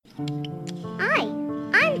Hi,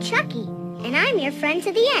 I'm Chucky, and I'm your friend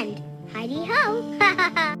to the end.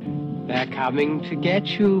 Heidi-ho. They're coming to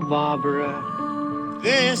get you, Barbara.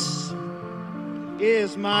 This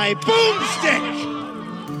is my boomstick!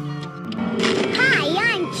 Hi,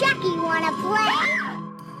 I'm Chucky. Wanna play?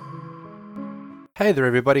 Hey there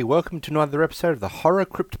everybody, welcome to another episode of the Horror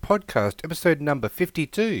Crypt Podcast, episode number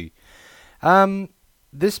 52.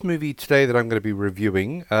 This movie today that I'm going to be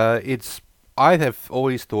reviewing, I have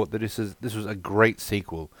always thought that this was a great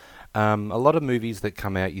sequel. A lot of movies that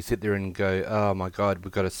come out, you sit there and go, oh my god,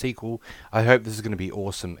 we've got a sequel, I hope this is going to be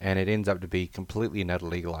awesome, and it ends up to be completely and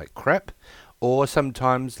utterly like crap. Or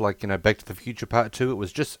sometimes, like, Back to the Future Part 2, it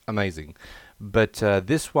was just amazing. But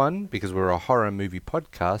this one, because we're a horror movie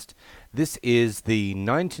podcast, this is the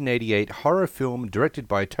 1988 horror film directed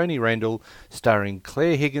by Tony Randall, starring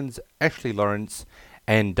Claire Higgins, Ashley Lawrence,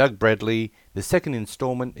 and Doug Bradley, the second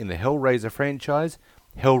installment in the Hellraiser franchise,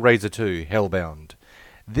 Hellraiser 2, Hellbound.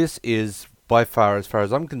 This is, by far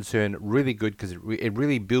as I'm concerned, really good because it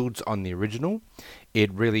really builds on the original.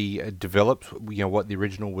 It really develops, what the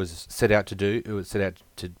original was set out to do, it was set out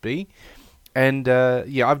to be. And,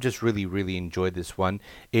 I've just really enjoyed this one.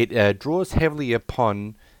 It draws heavily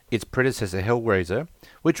upon its predecessor, Hellraiser,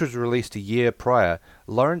 which was released a year prior.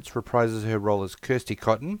 Lawrence reprises her role as Kirsty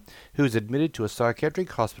Cotton, who is admitted to a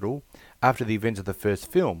psychiatric hospital after the events of the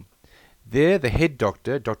first film. There, the head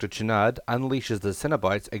doctor, Dr. Chenard, unleashes the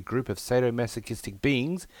Cenobites, a group of sadomasochistic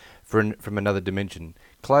beings from another dimension.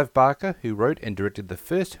 Clive Barker, who wrote and directed the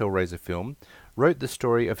first Hellraiser film, wrote the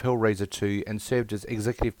story of Hellraiser 2 and served as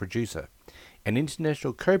executive producer. An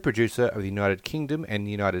international co-producer of the United Kingdom and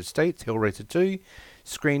the United States, Hellraiser 2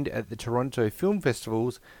 screened at the Toronto Film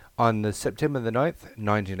Festivals on September the 9th,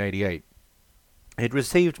 1988. It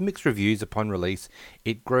received mixed reviews upon release.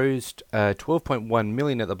 It grossed $12.1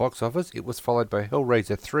 million at the box office. It was followed by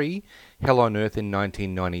Hellraiser 3, Hell on Earth in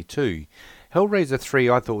 1992. Hellraiser 3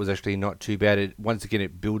 I thought was actually not too bad. Once again,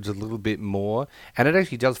 it builds a little bit more, and it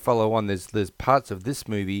actually does follow on. There's parts of this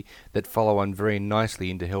movie that follow on very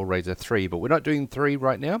nicely into Hellraiser 3, but we're not doing 3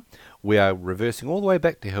 right now. We are reversing all the way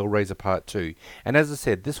back to Hellraiser Part 2. And as I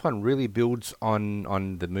said, this one really builds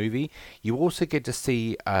on the movie. You also get to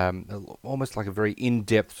see almost like a very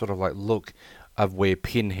in-depth sort of like look of where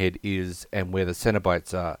Pinhead is and where the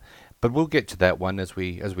Cenobites are. But we'll get to that one as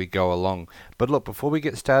we go along. But look, before we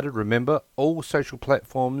get started, remember all social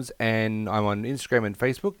platforms, and I'm on Instagram and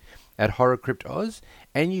Facebook at HorrorCryptOz,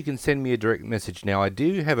 and you can send me a direct message. Now, I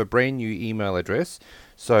do have a brand new email address,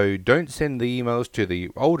 so don't send the emails to the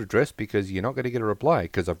old address because you're not going to get a reply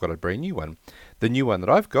because I've got a brand new one. The new one that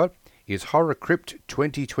I've got is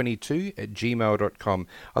horrorcrypt2022@gmail.com.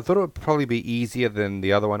 I thought it would probably be easier than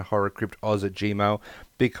the other one, horrorcryptoz@gmail,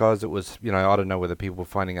 because it was, I don't know whether people were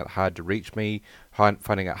finding it hard to reach me,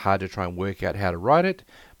 finding it hard to try and work out how to write it.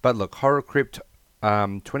 But look,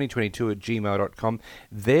 horrorcrypt2022@gmail.com.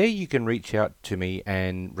 There you can reach out to me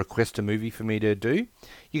and request a movie for me to do.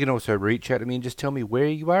 You can also reach out to me and just tell me where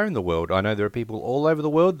you are in the world. I know there are people all over the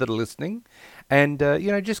world that are listening. And,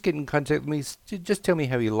 just get in contact with me. Just tell me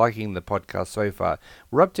how you're liking the podcast so far.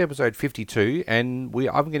 We're up to episode 52, and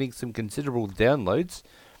I'm getting some considerable downloads.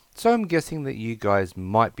 So I'm guessing that you guys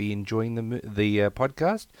might be enjoying the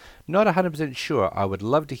podcast. Not 100% sure. I would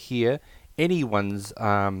love to hear anyone's,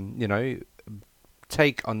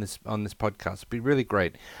 take on this podcast. It'd be really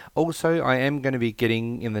great. Also, I am going to be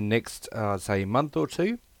getting in the next, month or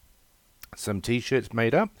two, some t-shirts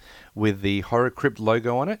made up with the Horror Crypt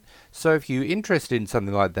logo on it. So if you're interested in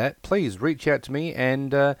something like that, please reach out to me,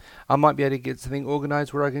 and I might be able to get something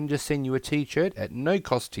organized where I can just send you a t-shirt at no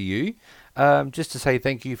cost to you, just to say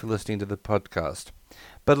thank you for listening to the podcast.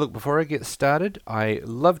 But look, before I get started, I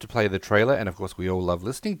love to play the trailer, and of course we all love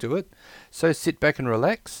listening to it. So sit back and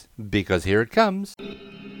relax, because here it comes.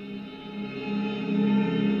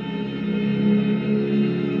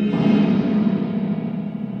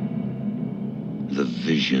 The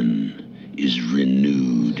vision is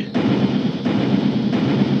renewed.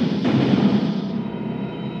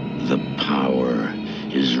 The power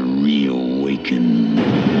is reawakened.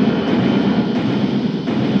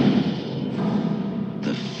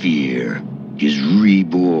 The fear is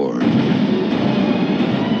reborn.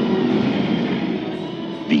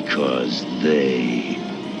 Because they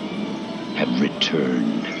have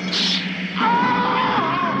returned.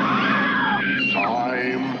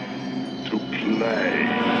 Time to play.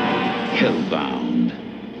 Hellbound,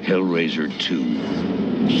 Hellraiser 2.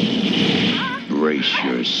 Brace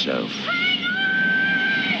yourself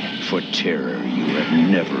for terror you have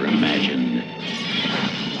never imagined.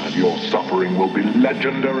 And your suffering will be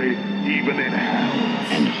legendary even in hell.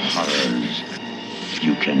 And horrors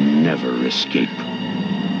You can never escape.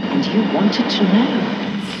 And you wanted to know.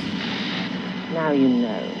 Now you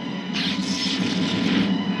know.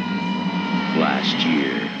 Last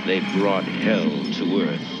year, they brought hell to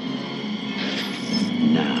Earth.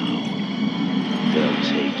 Now, they'll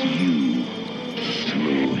take you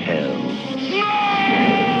through hell.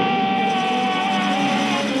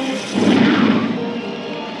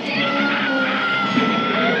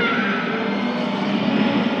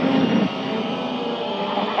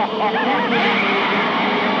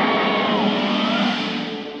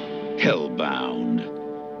 Hellbound,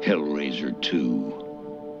 Hellraiser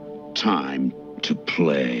 2. Time to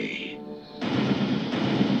play.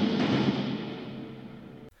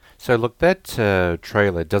 So look, that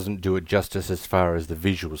trailer doesn't do it justice as far as the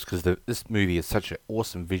visuals, because this movie is such an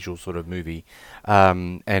awesome visual sort of movie,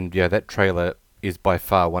 and yeah, that trailer is by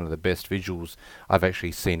far one of the best visuals I've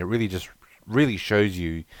actually seen. It really shows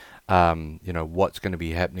you, what's going to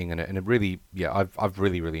be happening, and it really, yeah, I've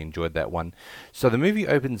really enjoyed that one. So the movie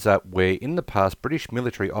opens up where, in the past, British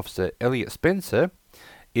military officer Elliot Spencer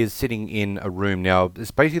is sitting in a room. Now, it's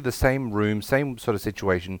basically the same room, same sort of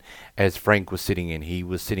situation as Frank was sitting in. He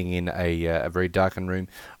was sitting in a very darkened room.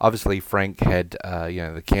 Obviously, Frank had,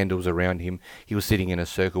 the candles around him. He was sitting in a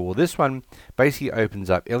circle. Well, this one basically opens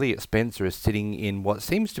up. Elliot Spencer is sitting in what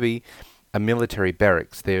seems to be a military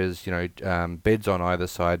barracks. There's, beds on either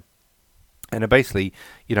side. And it basically,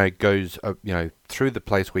 goes, through the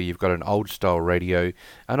place where you've got an old style radio,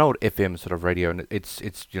 an old FM sort of radio, and it's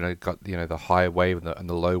got, the high wave and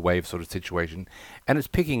the low wave sort of situation, and it's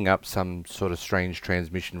picking up some sort of strange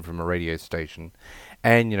transmission from a radio station,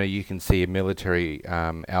 and, you can see a military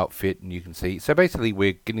outfit, and you can see, so basically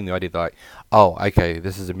we're getting the idea that, like, oh, okay,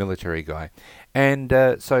 this is a military guy, and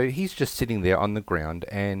so he's just sitting there on the ground,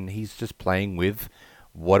 and he's just playing with,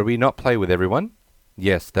 what do we not play with, everyone?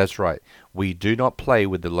 Yes, that's right. We do not play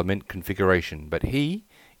with the lament configuration, but he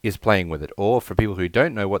is playing with it. Or, for people who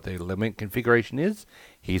don't know what the lament configuration is,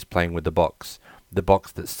 he's playing with the box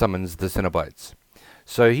that summons the Cenobites.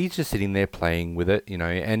 So he's just sitting there playing with it,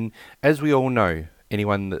 and as we all know,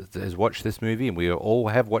 anyone that has watched this movie, and we all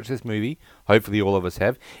have watched this movie, hopefully all of us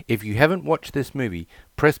have, if you haven't watched this movie,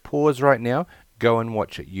 press pause right now, go and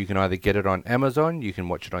watch it. You can either get it on Amazon, you can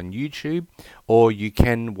watch it on YouTube, or you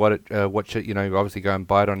can watch it, obviously go and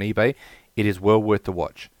buy it on eBay. It is well worth the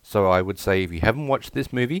watch. So I would say, if you haven't watched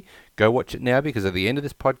this movie, go watch it now, because at the end of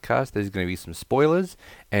this podcast, there's going to be some spoilers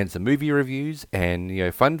and some movie reviews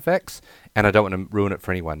and, fun facts, and I don't want to ruin it for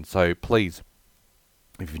anyone. So please,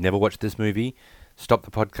 if you've never watched this movie, stop the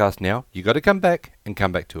podcast now. You got to come back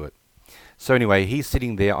to it. So anyway, he's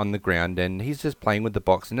sitting there on the ground, and he's just playing with the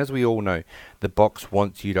box. And as we all know, the box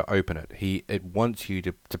wants you to open it. It wants you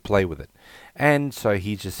to play with it. And so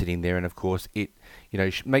he's just sitting there, and of course it,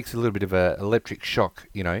 makes a little bit of a electric shock,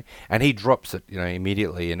 and he drops it,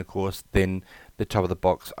 immediately. And of course then the top of the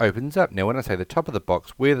box opens up. Now, when I say the top of the box,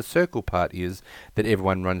 where the circle part is that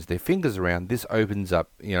everyone runs their fingers around, this opens up,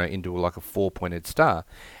 into like a 4-pointed star.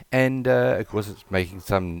 And, of course, it's making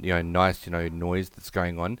some, nice, noise that's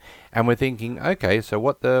going on. And we're thinking, okay, so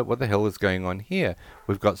what the hell is going on here?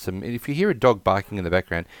 We've got some, if you hear a dog barking in the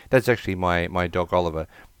background, that's actually my dog Oliver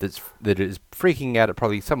that is freaking out at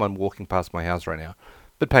probably someone walking past my house right now.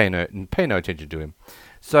 But pay no attention to him.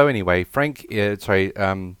 So anyway, I've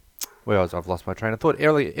lost my train of thought.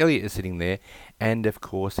 Elliot is sitting there, and of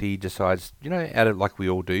course he decides, out of, like we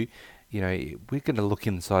all do, we're going to look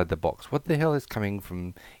inside the box. What the hell is coming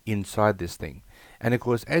from inside this thing? And of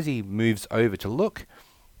course, as he moves over to look,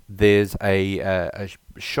 there's a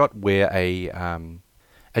shot where a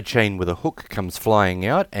chain with a hook comes flying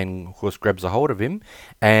out, and of course grabs a hold of him,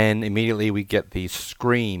 and immediately we get the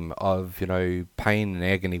scream of, pain and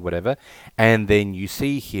agony, whatever, and then you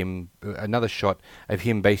see him, another shot of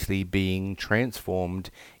him basically being transformed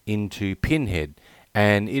into Pinhead.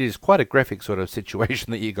 And it is quite a graphic sort of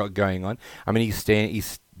situation that you got going on. I mean,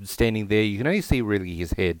 he's standing there. You can only see really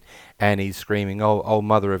his head, and he's screaming, "Oh,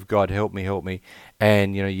 Mother of God, help me, help me!"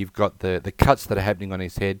 And you've got the cuts that are happening on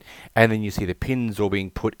his head, and then you see the pins all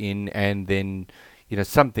being put in, and then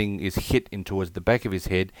something is hit in towards the back of his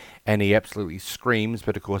head, and he absolutely screams.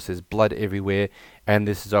 But of course, there's blood everywhere, and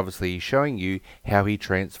this is obviously showing you how he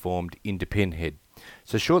transformed into Pinhead.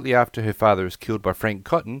 So shortly after her father is killed by Frank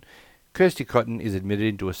Cotton, Kirsty Cotton is admitted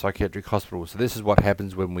into a psychiatric hospital. So this is what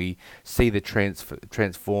happens when we see the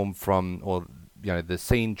transform from, or the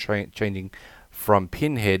scene changing from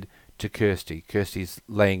Pinhead to Kirsty. Kirsty's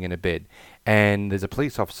laying in a bed, and there's a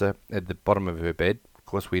police officer at the bottom of her bed. Of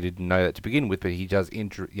course, we didn't know that to begin with, but he does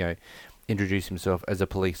introduce himself as a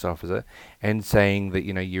police officer, and saying that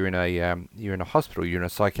you're in a hospital, you're in a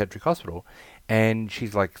psychiatric hospital, And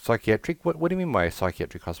she's like, psychiatric? What do you mean by a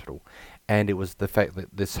psychiatric hospital? And it was the fact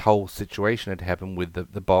that this whole situation had happened with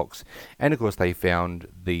the box, and of course they found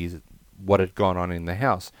what had gone on in the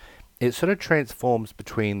house. It sort of transforms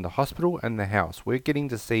between the hospital and the house. We're getting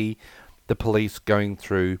to see the police going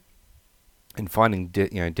through and finding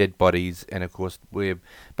dead bodies, and of course we're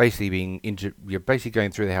basically you're basically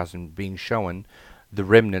going through the house and being shown the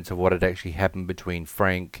remnants of what had actually happened between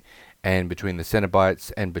Frank and between the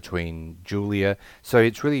Cenobites and between Julia. So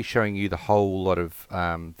it's really showing you the whole lot of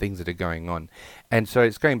things that are going on, and so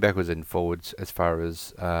it's going backwards and forwards as far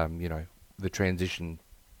as the transition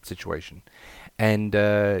situation. And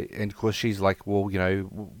of course she's like, well,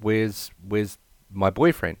 where's my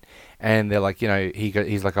boyfriend? And they're like,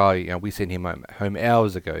 he's like, oh, we sent him home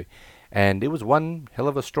hours ago. And it was one hell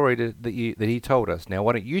of a story that he told us. Now,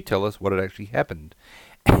 why don't you tell us what had actually happened?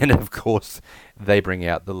 And of course, they bring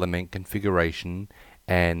out the lament configuration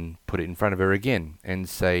and put it in front of her again and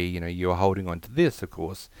say, you're holding on to this, of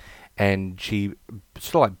course. And she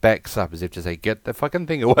sort of like backs up as if to say, get the fucking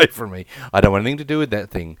thing away from me. I don't want anything to do with that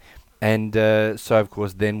thing. And so, of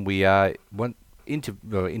course, then we are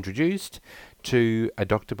introduced to a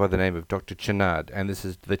doctor by the name of Dr. Chenard, and this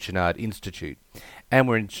is the Chenard Institute. And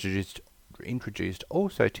we're introduced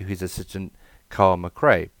also to his assistant, Kyle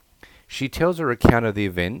McRae. She tells her account of the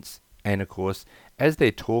events, and of course, as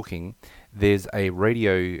they're talking, there's a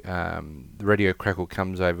radio crackle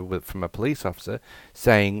comes over from a police officer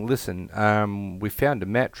saying, listen, we found a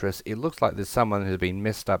mattress. It looks like there's someone who's been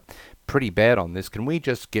messed up pretty bad on this. Can we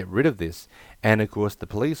just get rid of this? And of course, the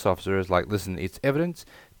police officer is like, listen, it's evidence,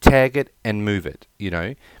 tag it and move it,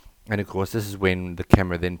 And of course, this is when the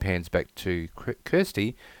camera then pans back to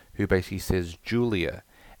Kirsty, who basically says, Julia.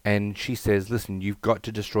 And she says, listen, you've got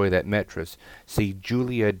to destroy that mattress. See,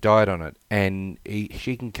 Julia died on it, and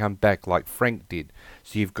she can come back like Frank did.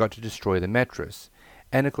 So you've got to destroy the mattress.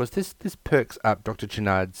 And of course, this perks up Dr.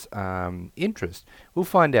 Chenard's interest. We'll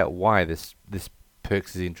find out why this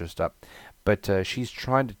perks his interest up. But she's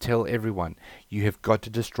trying to tell everyone, you have got to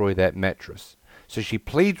destroy that mattress. So she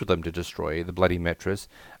pleads with them to destroy the bloody mattress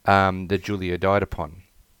that Julia died upon.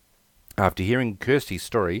 After hearing Kirsty's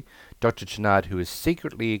story, Dr. Chenard, who is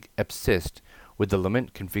secretly obsessed with the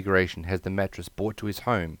lament configuration, has the mattress brought to his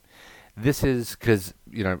home. This is because,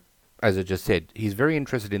 as I just said, he's very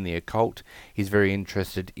interested in the occult. He's very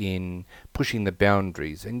interested in pushing the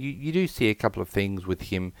boundaries. And you do see a couple of things with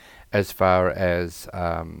him as far as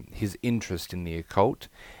his interest in the occult.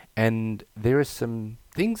 And there are some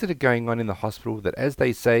things that are going on in the hospital that, as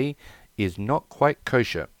they say, is not quite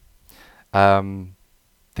kosher.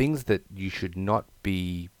 Things that you should not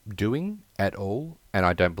be doing at all, and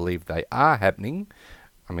I don't believe they are happening.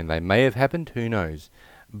 I mean, they may have happened, who knows.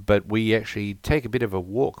 But we actually take a bit of a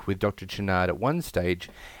walk with Dr. Chenard at one stage,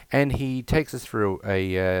 and he takes us through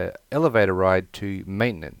a elevator ride to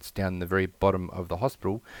maintenance down the very bottom of the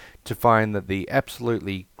hospital to find that the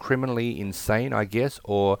absolutely criminally insane, I guess,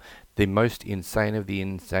 or the most insane of the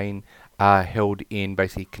insane are held in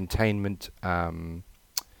basically containment, I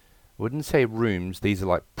wouldn't say rooms, these are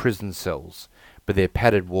like prison cells, but they're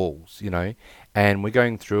padded walls, and we're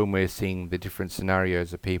going through and we're seeing the different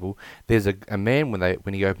scenarios of people. There's a man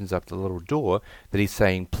when he opens up the little door that he's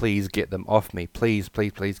saying, please get them off me, please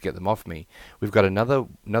get them off me. We've got another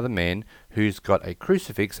man who's got a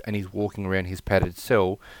crucifix and he's walking around his padded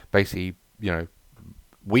cell, basically,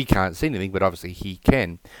 we can't see anything, but obviously he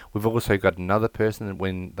can. We've also got another person that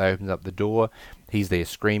when they open up the door, he's there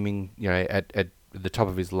screaming, at the top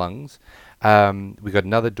of his lungs. We've got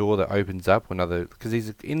another door that opens up, because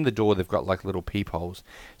he's in the door, they've got like little peepholes.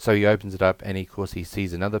 So he opens it up, and of course he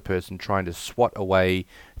sees another person trying to swat away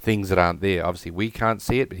things that aren't there. Obviously we can't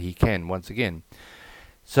see it, but he can once again.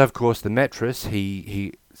 So of course the mattress,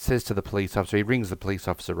 he says to the police officer, he rings the police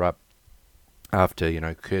officer up after,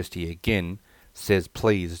 Kirsty again says,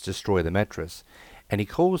 please destroy the mattress. And he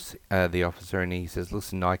calls the officer and he says,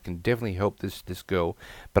 listen, I can definitely help this girl,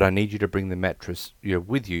 but I need you to bring the mattress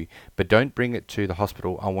with you. But don't bring it to the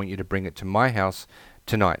hospital. I want you to bring it to my house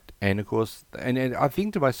tonight. And of course, and I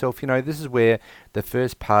think to myself, this is where the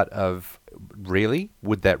first part of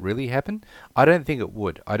would that really happen? I don't think it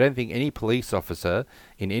would. I don't think any police officer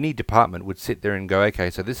in any department would sit there and go, okay,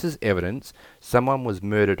 so this is evidence. Someone was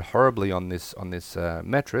murdered horribly on this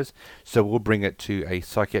mattress, so we'll bring it to a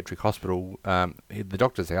psychiatric hospital, the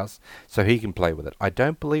doctor's house, so he can play with it. I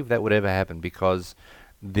don't believe that would ever happen because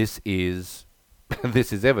this is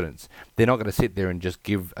this is evidence. They're not going to sit there and just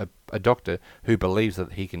give a doctor who believes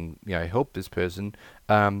that he can, help this person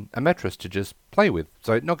a mattress to just play with.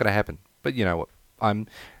 So not going to happen. But you know what?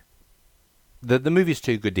 the movie's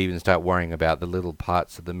too good to even start worrying about the little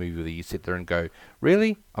parts of the movie that you sit there and go,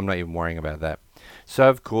 really? I'm not even worrying about that. So,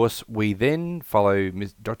 of course, we then follow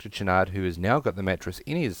Dr. Chenard, who has now got the mattress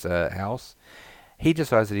in his house. He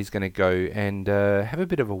decides that he's going to go and have a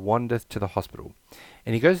bit of a wander to the hospital.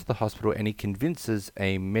 And he goes to the hospital and he convinces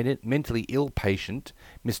a mentally ill patient,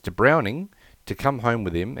 Mr. Browning, to come home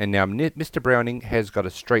with him. And now Mr. Browning has got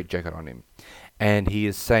a straitjacket on him. And he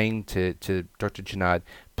is saying to Dr. Chenard,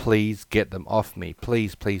 please get them off me.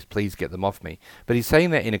 Please, please, please get them off me. But he's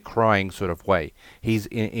saying that in a crying sort of way. He's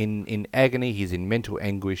in agony. He's in mental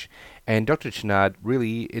anguish. And Dr. Chenard,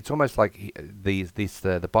 really, it's almost like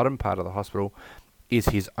the bottom part of the hospital is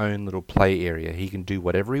his own little play area. He can do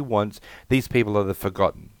whatever he wants. These people are the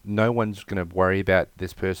forgotten. No one's going to worry about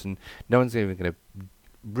this person. No one's even going to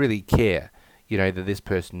really care, that this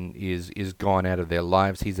person is gone out of their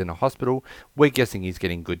lives. He's in a hospital. We're guessing he's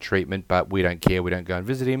getting good treatment, but we don't care. We don't go and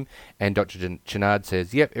visit him. And Dr. Chenard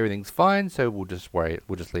says, yep, everything's fine, so we'll just leave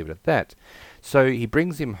it at that. So he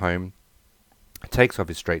brings him home, takes off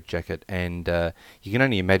his straitjacket, and you can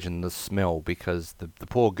only imagine the smell, because the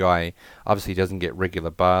poor guy obviously doesn't get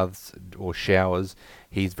regular baths or showers.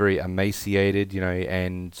 He's very emaciated,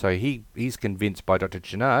 and so he's convinced by Dr.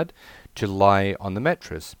 Chenard to lie on the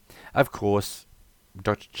mattress. Of course,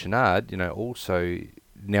 Dr. Chenard, also,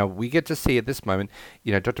 now we get to see at this moment,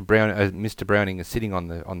 Mr. Browning is sitting on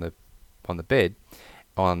the bed,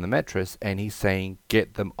 on the mattress, and he's saying,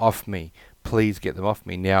 "Get them off me, please get them off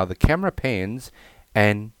me." Now the camera pans,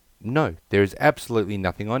 and no, there is absolutely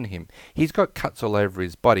nothing on him. He's got cuts all over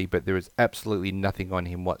his body, but there is absolutely nothing on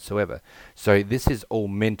him whatsoever. So this is all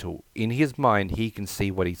mental. In his mind, he can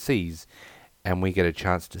see what he sees. And we get a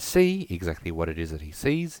chance to see exactly what it is that he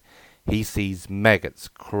sees. He sees maggots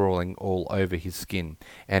crawling all over his skin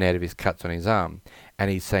and out of his cuts on his arm.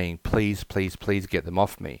 And he's saying, please, please, please get them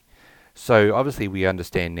off me. So obviously we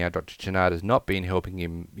understand now Dr. Chenard has not been helping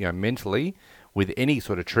him mentally with any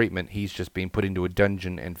sort of treatment. He's just been put into a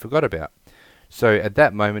dungeon and forgot about. So at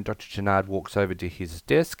that moment, Dr. Chenard walks over to his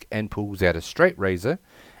desk and pulls out a straight razor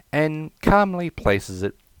and calmly places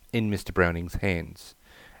it in Mr. Browning's hands,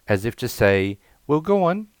 as if to say, well, go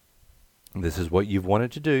on. This is what you've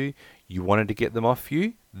wanted to do. You wanted to get them off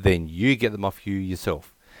you, then you get them off you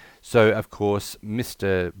yourself. So, of course,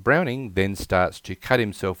 Mr. Browning then starts to cut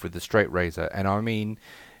himself with the straight razor. And I mean,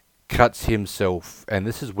 cuts himself. And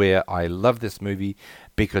this is where I love this movie,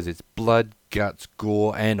 because it's blood, guts,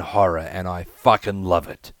 gore, and horror. And I fucking love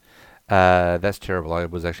it. That's terrible. I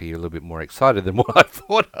was actually a little bit more excited than what I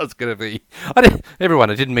thought I was going to be. I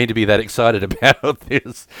didn't mean to be that excited about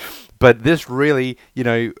this. But this really,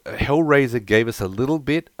 Hellraiser gave us a little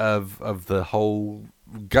bit of the whole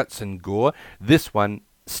guts and gore. This one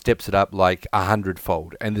steps it up like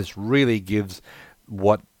 100-fold. And this really gives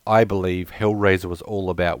what I believe Hellraiser was all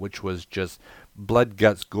about, which was just blood,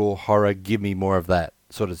 guts, gore, horror. Give me more of that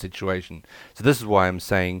sort of situation. So this is why I'm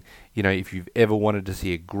saying, if you've ever wanted to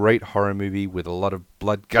see a great horror movie with a lot of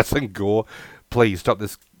blood, guts, and gore, please stop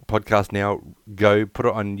this podcast now. Go put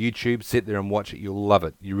it on YouTube, sit there and watch it. You'll love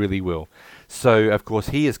it. You really will. So of course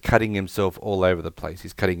he is cutting himself all over the place.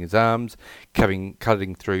 He's cutting his arms, cutting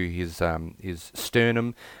through his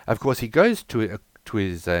sternum. Of course he goes to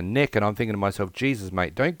his neck, and I'm thinking to myself, Jesus,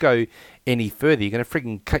 mate, don't go any further. You're going to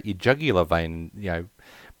freaking cut your jugular vein,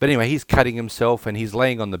 But anyway, he's cutting himself, and he's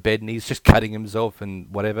laying on the bed, and he's just cutting himself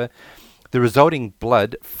and whatever. The resulting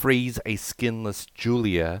blood frees a skinless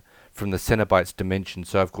Julia from the Cenobite's dimension.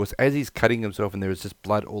 So, of course, as he's cutting himself and there is just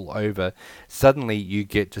blood all over, suddenly you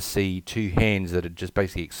get to see two hands that just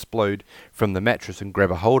basically explode from the mattress and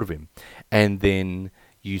grab a hold of him. And then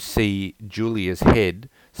you see Julia's head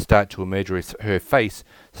start to emerge, or her face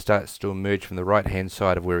starts to emerge from the right-hand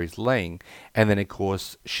side of where he's laying. And then, of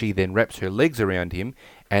course, she then wraps her legs around him,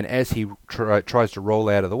 and as he tries to roll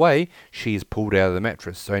out of the way, she is pulled out of the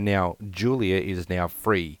mattress. So now Julia is now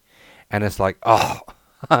free. And it's like, oh,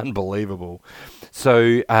 unbelievable.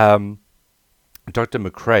 So Dr.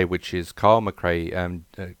 McRae, which is Kyle McRae,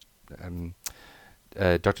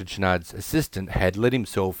 Dr. Chenard's assistant, had let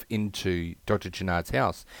himself into Dr. Chenard's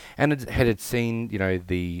house and had seen,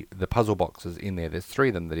 the puzzle boxes in there. There's 3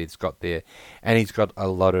 of them that he's got there, and he's got a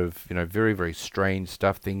lot of, very, very strange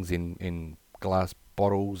stuff, things in glass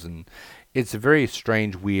bottles, and it's a very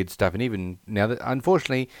strange, weird stuff. And even now,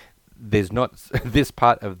 unfortunately, there's not this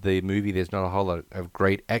part of the movie. There's not a whole lot of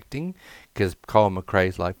great acting, because Kyle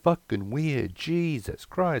McRae's like, fucking weird, Jesus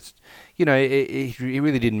Christ. You know, he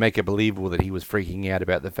really didn't make it believable that he was freaking out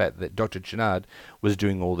about the fact that Dr. Channard was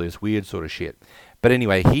doing all this weird sort of shit. But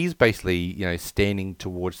anyway, he's basically, you know, standing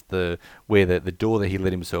towards the door that he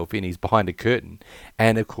let himself in. He's behind a curtain,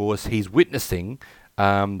 and of course he's witnessing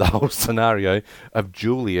the whole scenario of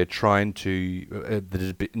Julia trying to that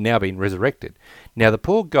has now been resurrected. Now the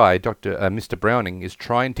poor guy, Mr. Browning, is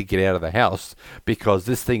trying to get out of the house because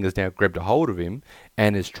this thing has now grabbed a hold of him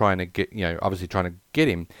and is trying to get, you know, obviously trying to get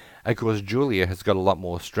him. Of course, Julia has got a lot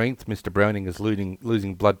more strength. Mr. Browning is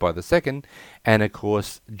losing blood by the second, and of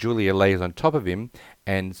course Julia lays on top of him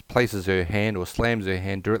and places her hand or slams her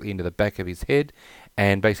hand directly into the back of his head,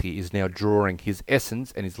 and basically is now drawing his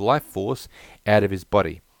essence and his life force out of his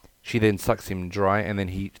body. She then sucks him dry, and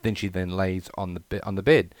then she lays on the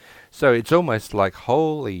bed. So it's almost like,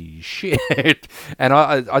 holy shit! And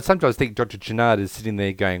I sometimes think Dr. Channard is sitting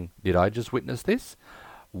there going, "Did I just witness this?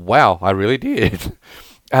 Wow, I really did."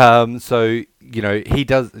 So you know, he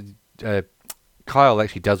does. Kyle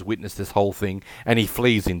actually does witness this whole thing, and he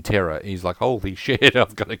flees in terror. He's like, "Holy shit!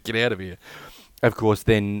 I've got to get out of here." Of course,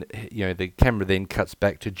 then, you know, the camera then cuts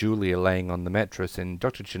back to Julia laying on the mattress, and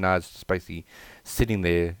Dr. Channard's just basically sitting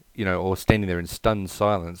there, you know, or standing there in stunned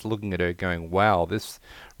silence, looking at her, going, "Wow, this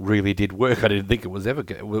really did work. I didn't think it was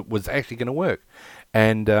actually going to work."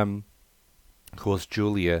 And of course,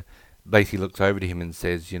 Julia basically looks over to him and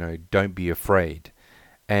says, "You know, don't be afraid."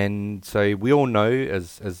 And so we all know,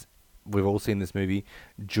 as we've all seen this movie,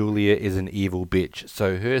 Julia is an evil bitch.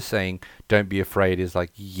 So her saying, "Don't be afraid," is like,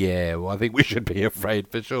 yeah, well, I think we should be afraid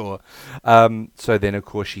for sure. So then, of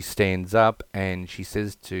course, she stands up and she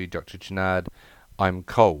says to Dr. Channard, "I'm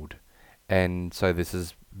cold." And so this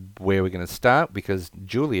is where we're going to start, because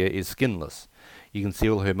Julia is skinless. You can see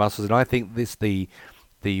all her muscles. And I think the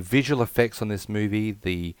visual effects on this movie,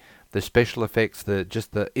 the special effects,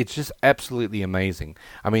 it's just absolutely amazing.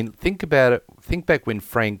 I mean, think about it. Think back when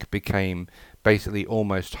Frank became basically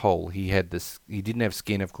almost whole. He didn't have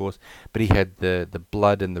skin, of course, but he had the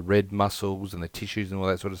blood and the red muscles and the tissues and all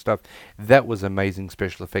that sort of stuff. That was amazing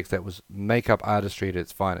special effects. That was makeup artistry at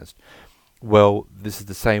its finest. Well, this is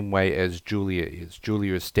the same way as Julia is.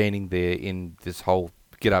 Julia is standing there in this whole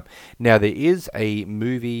get up. Now, there is a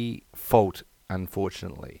movie fault,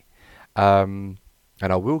 unfortunately.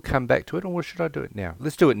 And I will come back to it, or should I do it now?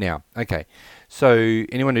 Let's do it now. Okay. So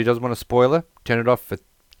anyone who doesn't want a spoiler, turn it off for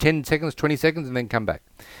 10 seconds, 20 seconds, and then come back.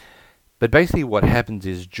 But basically what happens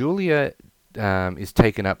is Julia is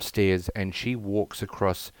taken upstairs, and she walks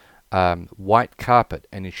across white carpet,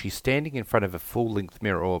 and she's standing in front of a full-length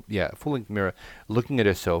mirror, looking at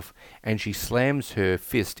herself, and she slams her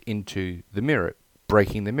fist into the mirror,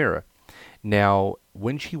 breaking the mirror. Now,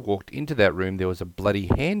 when she walked into that room, there was a bloody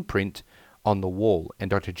handprint on the wall, and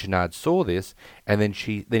Dr. Channard saw this, and then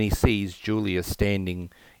he sees Julia standing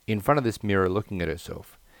in front of this mirror looking at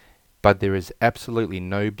herself. But there is absolutely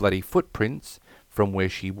no bloody footprints from where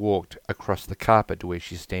she walked across the carpet to where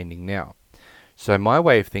she's standing now. So my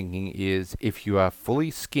way of thinking is, if you are fully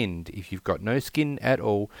skinned, if you've got no skin at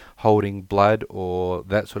all, holding blood or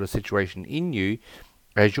that sort of situation in you,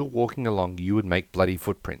 as you're walking along, you would make bloody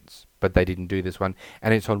footprints. But they didn't do this one,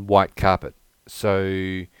 and it's on white carpet.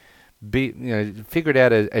 So figure it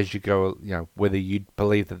out as you go, whether you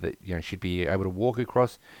believe that she'd be able to walk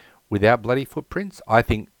across without bloody footprints. I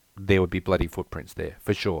think there would be bloody footprints there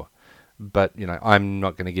for sure, but I'm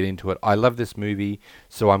not going to get into it. I love this movie,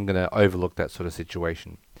 so I'm going to overlook that sort of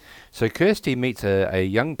situation. So Kirsty meets a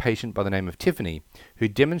young patient by the name of Tiffany, who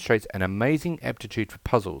demonstrates an amazing aptitude for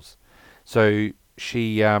puzzles. So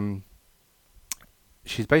she's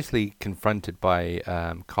basically confronted by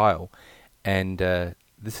Kyle, and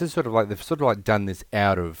this is they've done this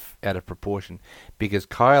out of proportion, because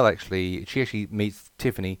she actually meets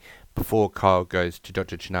Tiffany before Kyle goes to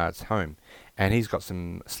Dr. Channard's home, and he's got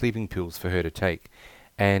some sleeping pills for her to take,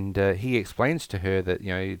 and he explains to her that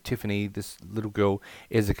Tiffany, this little girl,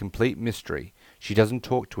 is a complete mystery. She doesn't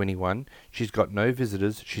talk to anyone. She's got no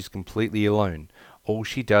visitors. She's completely alone. All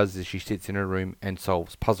she does is she sits in her room and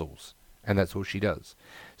solves puzzles, and that's all she does.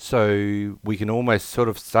 So we can almost sort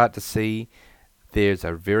of start to see there's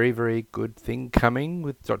a very, very good thing coming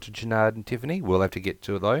with Dr. Channard and Tiffany. We'll have to get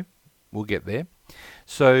to it, though. We'll get there.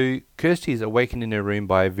 So Kirsty is awakened in her room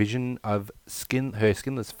by a vision of her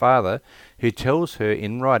skinless father, who tells her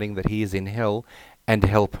in writing that he is in hell and to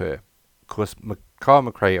help her. Of course, Kyle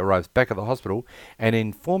McRae arrives back at the hospital and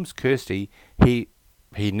informs Kirsty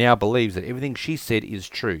he now believes that everything she said is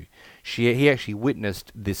true. He actually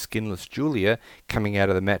witnessed this skinless Julia coming out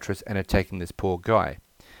of the mattress and attacking this poor guy.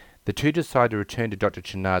 The two decide to return to Dr.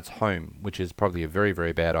 Chenard's home, which is probably a very,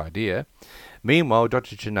 very bad idea. Meanwhile,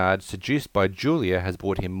 Dr. Chenard, seduced by Julia, has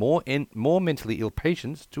brought him more mentally ill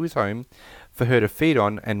patients to his home for her to feed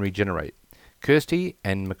on and regenerate. Kirsty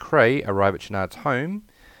and McRae arrive at Chenard's home.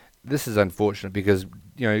 This is unfortunate because,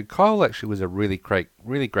 Kyle actually was a really great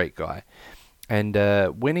guy. And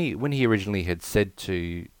when he originally had said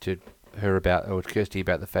to her about, or Kirsty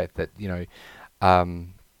about the fact that,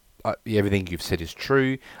 everything you've said is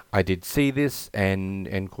true, I did see this, and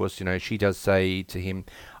of course, she does say to him,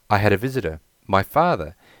 I had a visitor, my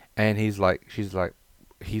father. And he's like,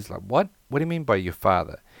 what? What do you mean by your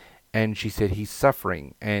father? And she said, he's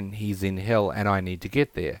suffering, and he's in hell, and I need to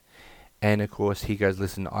get there. And of course, he goes,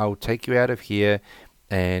 listen, I'll take you out of here,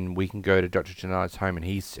 and we can go to Dr. Chenard's home.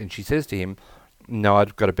 And she says to him, no,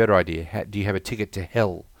 I've got a better idea. Do you have a ticket to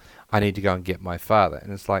hell? I need to go and get my father.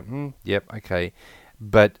 And it's like, yep, okay.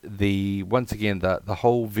 But once again, the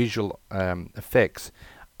whole visual effects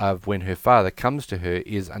of when her father comes to her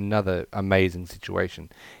is another amazing situation.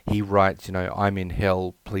 He writes, I'm in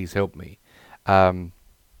hell, please help me. And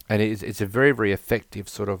it's a very, very effective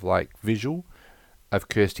sort of like visual of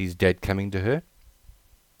Kirsty's dad coming to her.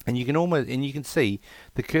 And you can see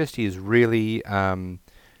that Kirsty is really,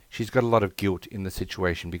 she's got a lot of guilt in the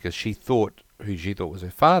situation because who she thought was her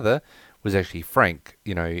father was actually Frank,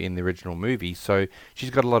 in the original movie. So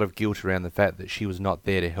she's got a lot of guilt around the fact that she was not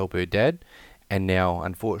there to help her dad, and now,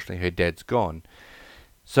 unfortunately, her dad's gone.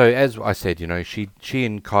 So as I said, she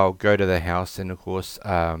and Kyle go to the house, and of course,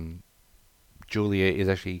 Julia is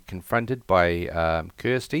actually confronted by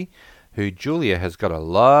Kirsty, who Julia has got a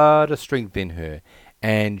lot of strength in her,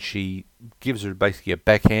 and she gives her basically a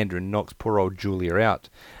backhander and knocks poor old Julia out.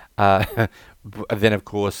 Then, of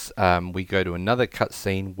course, we go to another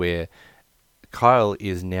cutscene where Kyle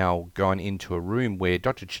is now gone into a room where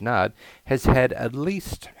Dr. Chenard has had at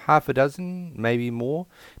least half a dozen, maybe more,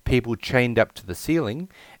 people chained up to the ceiling,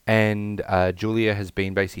 and Julia has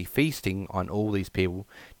been basically feasting on all these people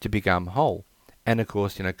to become whole. And of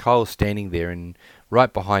course, Kyle's standing there, and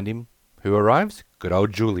right behind him, who arrives? Good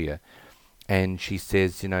old Julia. And she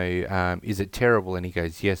says, is it terrible? And he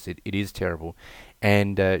goes, yes, it is terrible.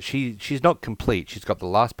 And she's not complete. She's got the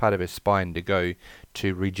last part of her spine to go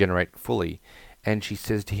to regenerate fully. And she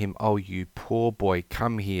says to him, oh, you poor boy,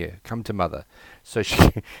 come here, come to mother. So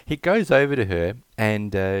he goes over to her,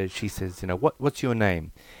 and she says, what's your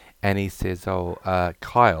name? And he says,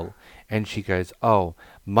 Kyle. And she goes, oh,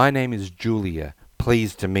 my name is Julia,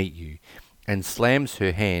 pleased to meet you. And slams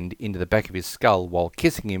her hand into the back of his skull while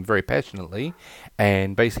kissing him very passionately,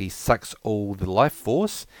 and basically sucks all the life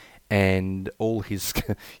force and all his,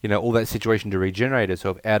 all that situation to regenerate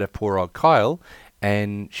herself out of poor old Kyle,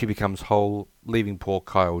 and she becomes whole, leaving poor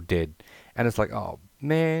Kyle dead. And it's like, oh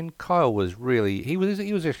man, Kyle was really, he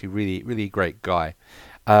was actually really, really a great guy.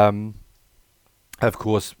 Of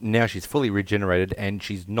course, now she's fully regenerated and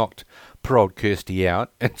she's knocked poor old Kirsty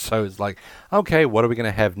out, and so it's like, okay, what are we going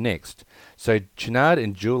to have next? So Chenard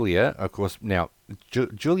and Julia, of course, now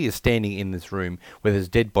Julia's standing in this room where there's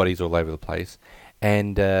dead bodies all over the place,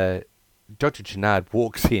 and Dr. Chenard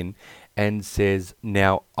walks in and says,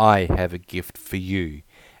 now I have a gift for you.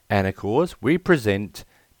 And of course, we present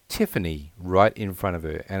Tiffany right in front of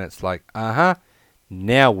her, and it's like,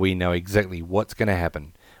 now we know exactly what's going to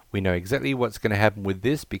happen. We know exactly what's going to happen with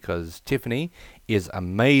this because Tiffany is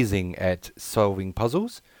amazing at solving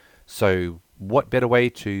puzzles. So what better way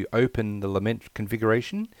to open the lament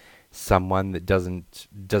configuration? Someone that doesn't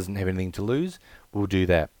have anything to lose will do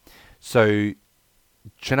that. So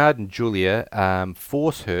Chenard and Julia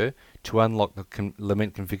force her to unlock the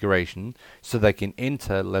lament configuration so they can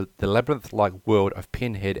enter the labyrinth-like world of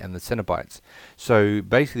Pinhead and the Cenobites. So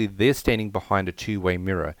basically they're standing behind a two-way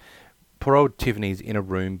mirror. Poor old Tiffany's in a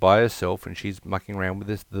room by herself, and she's mucking around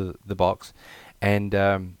with the box,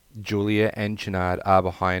 and Julia and Chenard are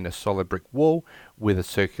behind a solid brick wall with a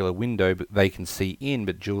circular window, but they can see in.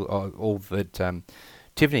 But all that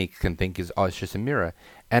Tiffany can think is, oh, it's just a mirror.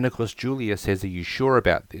 And of course, Julia says, "Are you sure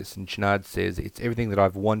about this?" And Chenard says, "It's everything that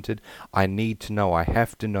I've wanted. I need to know. I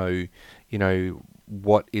have to know.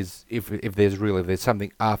 What is if there's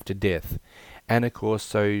something after death." And of course,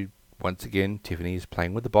 so. Once again, Tiffany is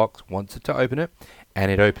playing with the box, wants it to open it, and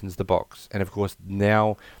it opens the box. And of course,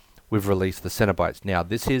 now we've released the Cenobites. Now,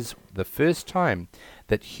 this is the first time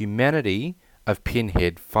that humanity of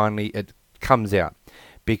Pinhead finally comes out,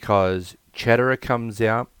 because Chatterer comes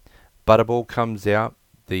out, Butterball comes out,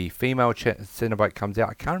 the female Cenobite comes out.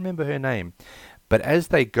 I can't remember her name. But as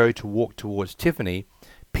they go to walk towards Tiffany,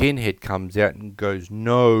 Pinhead comes out and goes,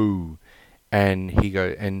 "No." And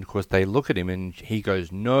of course they look at him and he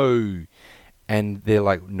goes, "No." And they're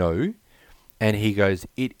like, no. And he goes,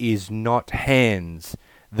 it is not hands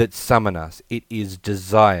that summon us. It is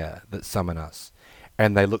desire that summon us.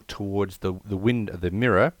 And they look towards the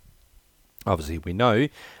mirror. Obviously, we know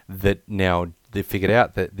that now they figured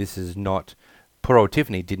out that this is not, poor old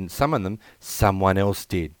Tiffany didn't summon them, someone else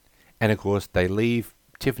did. And of course, they leave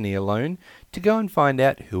Tiffany alone to go and find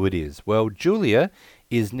out who it is. Well, Julia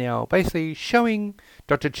is now basically showing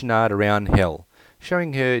Dr. Channard around hell.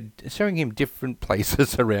 Showing him different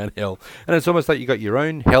places around hell. And it's almost like you got your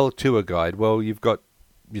own hell tour guide. Well, you've got,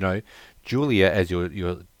 Julia as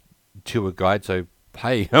your tour guide, so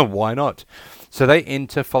hey, why not? So they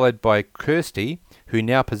enter, followed by Kirsty, who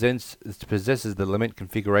now possesses the lament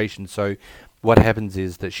configuration. So what happens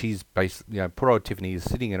is that she's basically, poor old Tiffany is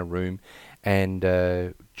sitting in a room, and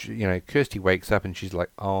Kirsty wakes up and she's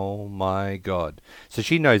like, oh my God. So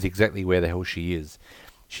she knows exactly where the hell she is.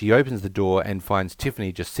 She opens the door and finds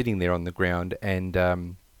Tiffany just sitting there on the ground, and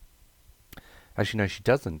actually, no, she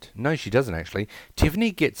doesn't. No, she doesn't, actually.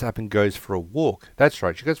 Tiffany gets up and goes for a walk. That's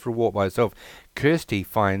right, she goes for a walk by herself. Kirsty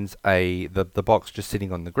finds the box just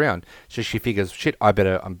sitting on the ground. So she figures, shit, I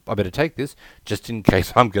better take this, just in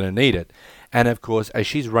case I'm going to need it. And of course, as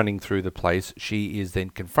she's running through the place, she is then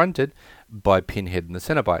confronted by Pinhead and the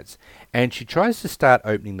Cenobites. And she tries to start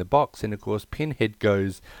opening the box, and of course, Pinhead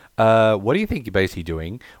goes, what do you think you're basically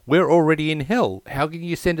doing? We're already in hell. How can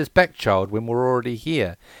you send us back, child, when we're already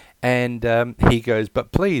here? And he goes,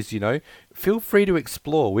 but please, feel free to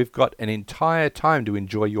explore. We've got an entire time to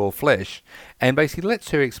enjoy your flesh. And basically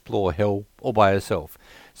lets her explore hell all by herself.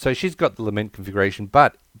 So she's got the lament configuration,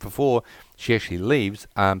 but before she actually leaves,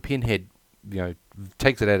 Pinhead,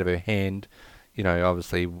 takes it out of her hand,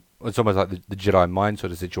 obviously it's almost like the Jedi mind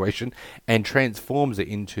sort of situation, and transforms it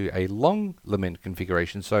into a long lament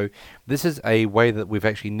configuration. So this is a way that we've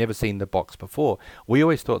actually never seen the box before. We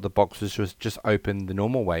always thought the box was just open the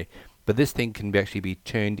normal way, but this thing can actually be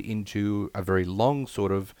turned into a very long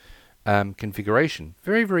sort of configuration.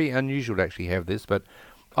 Very, very unusual to actually have this, but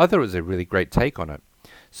I thought it was a really great take on it.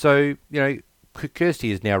 So,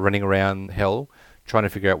 Kirsty is now running around hell, trying to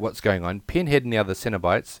figure out what's going on. Pinhead and the other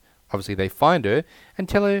Cenobites, obviously they find her and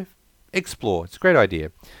tell her, explore. It's a great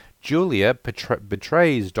idea. Julia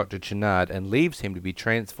betrays Dr. Channard and leaves him to be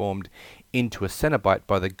transformed into a Cenobite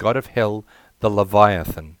by the god of hell, the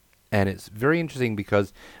Leviathan. And it's very interesting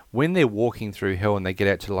because when they're walking through hell and they get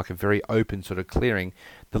out to like a very open sort of clearing,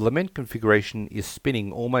 the lament configuration is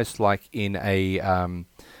spinning almost like in a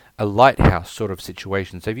lighthouse sort of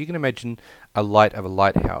situation. So if you can imagine a light of a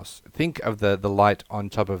lighthouse, think of the light on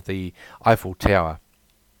top of the Eiffel Tower,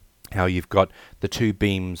 how you've got the two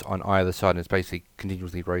beams on either side and it's basically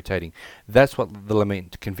continuously rotating. That's what the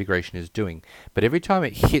lament configuration is doing. But every time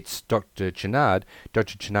it hits Dr. Channard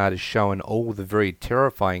is showing all the very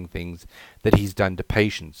terrifying things that he's done to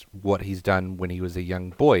patients, what he's done when he was a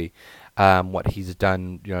young boy, what he's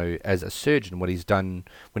done, as a surgeon, what he's done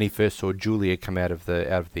when he first saw Julia come out of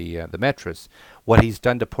the mattress, what he's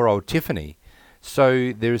done to poor old Tiffany.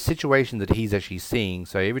 So there are situations that he's actually seeing.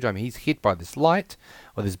 So every time he's hit by this light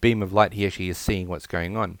or this beam of light, he actually is seeing what's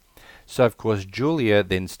going on. So of course Julia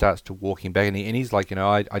then starts to walk him back, and he's like,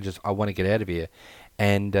 I want to get out of here.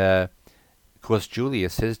 And of course Julia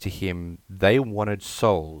says to him, they wanted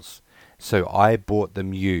souls, so I bought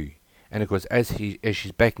them you. And of course as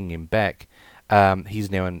she's backing him back, he's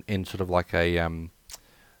now in sort of like a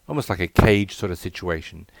almost like a cage sort of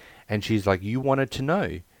situation. And she's like, you wanted to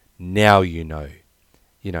know. Now you know,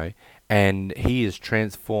 and he is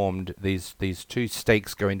transformed. These two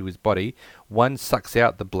stakes go into his body. One sucks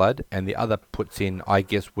out the blood, and the other puts in, I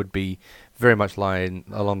guess, would be very much along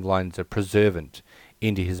the lines of preservant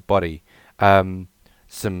into his body. Some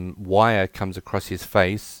wire comes across his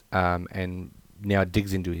face, and now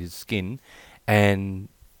digs into his skin, and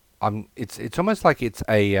it's almost like it's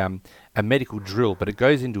a medical drill, but it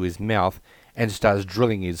goes into his mouth and starts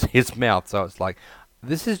drilling his mouth. So it's like,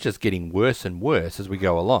 this is just getting worse and worse as we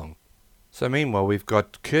go along. So meanwhile, we've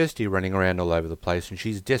got Kirsty running around all over the place, and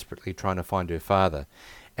she's desperately trying to find her father.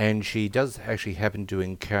 And she does actually happen to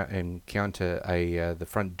encounter the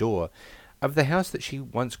front door of the house that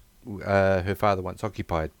her father once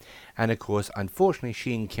occupied. And of course, unfortunately,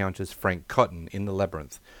 she encounters Frank Cotton in the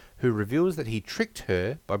labyrinth, who reveals that he tricked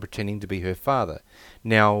her by pretending to be her father.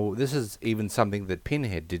 Now, this is even something that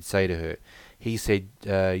Pinhead did say to her. He said,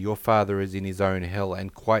 your father is in his own hell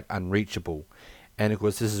and quite unreachable. And of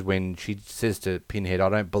course, this is when she says to Pinhead, I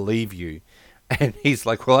don't believe you. And he's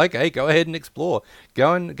like, well, okay, go ahead and explore.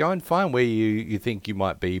 Go and find where you think you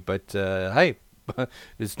might be. But hey,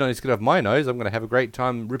 it's not as good as my nose. I'm going to have a great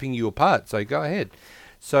time ripping you apart. So go ahead.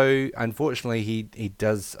 So unfortunately, he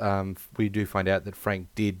does. We do find out that Frank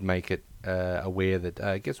did make it aware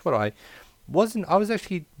that guess what, I was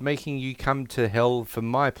actually making you come to hell for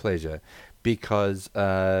my pleasure, because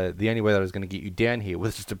the only way that I was going to get you down here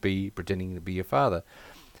was to be pretending to be your father.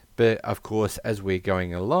 But of course, as we're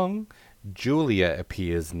going along, Julia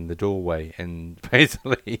appears in the doorway, and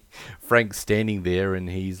basically Frank's standing there, and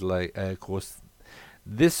he's like, of course,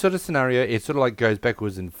 this sort of scenario, it sort of like goes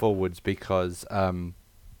backwards and forwards, because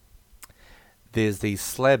there's these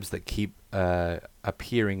slabs that keep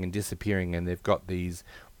appearing and disappearing, and they've got these,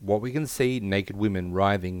 what we can see, naked women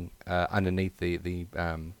writhing underneath the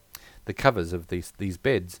covers of these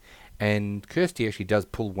beds. And Kirsty actually does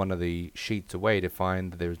pull one of the sheets away to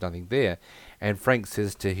find that there is nothing there. And Frank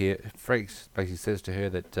basically says to her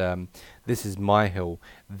that this is my hell.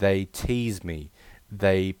 They tease me,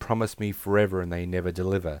 they promise me forever, and they never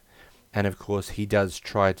deliver. And of course, he does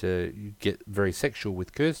try to get very sexual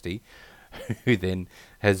with Kirsty, who then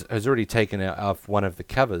has already taken off one of the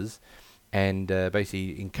covers, and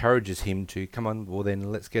basically encourages him to come on. Well,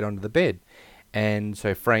 then let's get onto the bed. And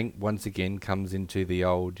so Frank once again comes into the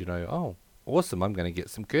old, oh, awesome, I'm going to get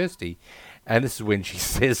some Kirsty. And this is when she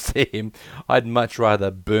says to him, I'd much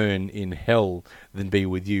rather burn in hell than be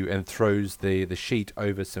with you, and throws the sheet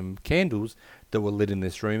over some candles that were lit in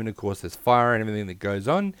this room. And of course there's fire and everything that goes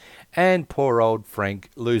on, and poor old Frank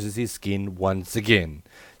loses his skin once again.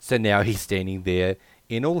 So now he's standing there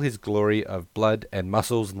in all his glory of blood and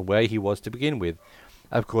muscles and the way he was to begin with.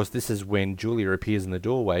 Of course, this is when Julia appears in the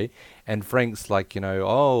doorway, and Frank's like,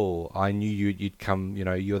 oh, I knew you'd come,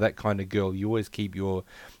 you're that kind of girl. You always keep your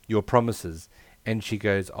promises. And she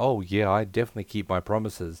goes, oh, yeah, I definitely keep my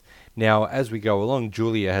promises. Now, as we go along,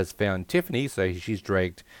 Julia has found Tiffany, so she's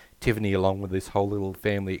dragged Tiffany along with this whole little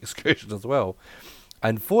family excursion as well.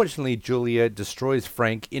 Unfortunately, Julia destroys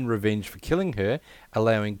Frank in revenge for killing her,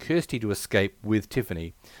 allowing Kirsty to escape with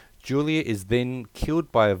Tiffany. Julia is then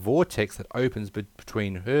killed by a vortex that opens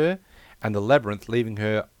between her and the labyrinth, leaving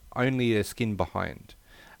her only her skin behind.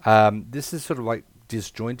 This is sort of like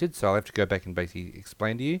disjointed, so I'll have to go back and basically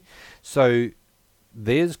explain to you. So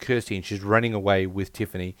there's Kirsty, and she's running away with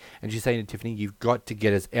Tiffany, and she's saying to Tiffany, you've got to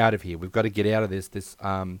get us out of here. We've got to get out of this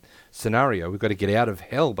scenario. We've got to get out of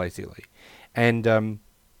hell, basically. And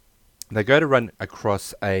they go to run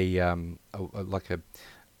across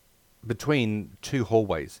between two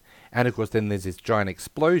hallways, and of course then there's this giant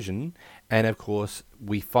explosion, and of course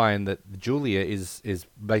we find that Julia is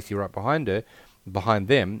basically right behind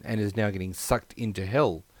them, and is now getting sucked into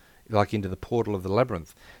hell, like into the portal of the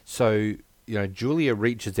labyrinth. So Julia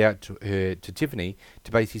reaches out to Tiffany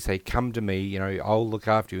to basically say, come to me, I'll look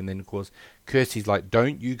after you. And then of course Kirsty's like,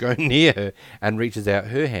 don't you go near her, and reaches out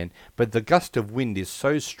her hand. But the gust of wind is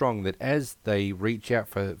so strong that as they reach out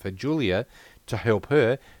for Julia to help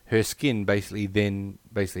her skin basically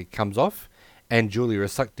comes off, and Julia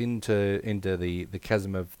is sucked into the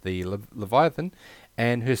chasm of the Leviathan,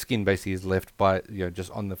 and her skin basically is left by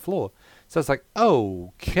just on the floor. So it's like,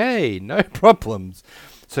 okay, no problems.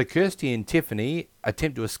 So Kirsty and Tiffany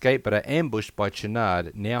attempt to escape, but are ambushed by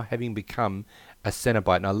Chennard, now having become a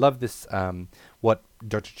Cenobite. And I love this, what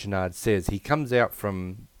Dr. Chennard says. He comes out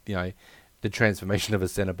from the transformation of a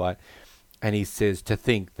Cenobite, and he says, to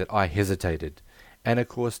think that I hesitated. And of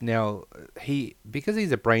course now, because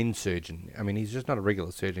he's a brain surgeon, I mean, he's just not a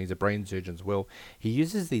regular surgeon, he's a brain surgeon as well, he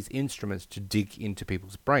uses these instruments to dig into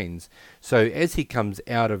people's brains. So as he comes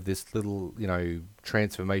out of this little,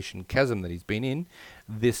 transformation chasm that he's been in,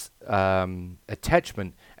 this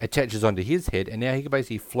attachment attaches onto his head, and now he can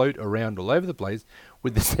basically float around all over the place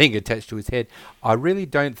with this thing attached to his head. I really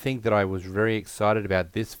don't think that I was very excited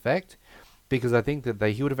about this fact, because I think that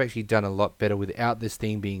he would have actually done a lot better without this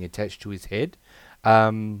thing being attached to his head.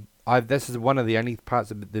 This is one of the only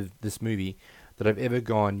parts of this movie that I've ever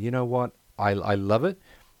gone, you know what, I love it,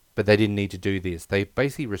 but they didn't need to do this. They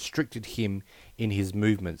basically restricted him in his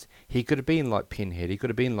movements. He could have been like Pinhead, he could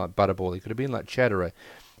have been like Butterball, he could have been like Chatterer,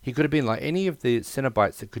 he could have been like any of the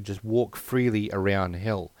Cenobites that could just walk freely around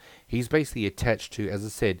hell. He's basically attached to, as I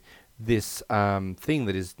said, this thing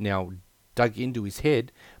that is now dug into his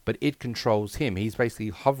head, but it controls him. He's basically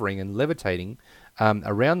hovering and levitating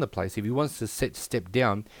around the place. If he wants to step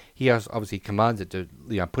down, he obviously commands it to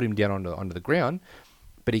put him down onto the ground,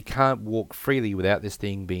 but he can't walk freely without this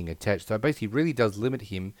thing being attached. So it basically really does limit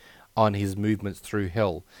him on his movements through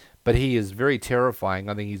hell. But he is very terrifying.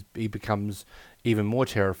 I think he becomes even more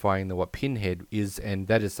terrifying than what Pinhead is, and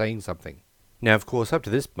that is saying something. Now, of course, up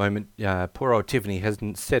to this moment, poor old Tiffany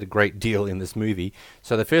hasn't said a great deal in this movie,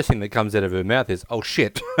 so the first thing that comes out of her mouth is, "Oh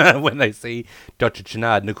shit," when they see Dr.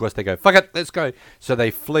 Chenard, and of course they go, "Fuck it, let's go." So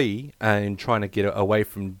they flee in trying to get away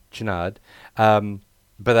from Chenard,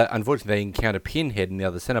 but unfortunately they encounter Pinhead and the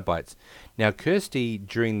other Cenobites. Now, Kirsty,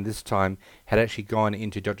 during this time, had actually gone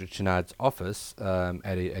into Dr. Chenard's office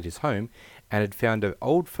at his home and had found an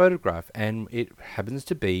old photograph, and it happens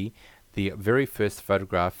to be the very first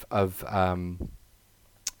photograph of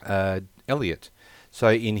Elliot, so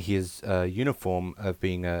in his uniform of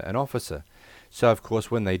being an officer. So, of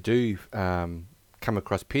course, when they do come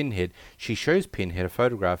across Pinhead, she shows Pinhead a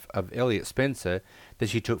photograph of Elliot Spencer that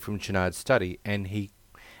she took from Chenard's study, and he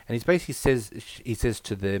basically says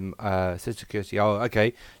to them, says to Kirsty, "Oh,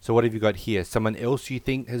 okay, so what have you got here? Someone else you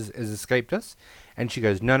think has escaped us?" And she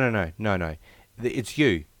goes, No, it's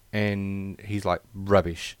you." And he's like,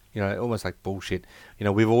 "Rubbish," almost like bullshit.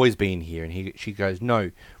 We've always been here. And she goes,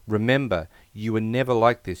 "No, remember, you were never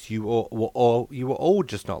like this. You were all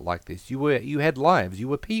just not like this. You had lives. You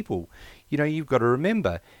were people. You've got to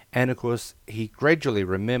remember." And of course, he gradually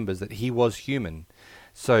remembers that he was human.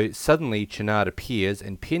 So suddenly Chenard appears,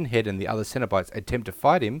 and Pinhead and the other Cenobites attempt to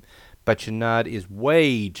fight him, but Chenard is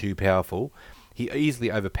way too powerful. He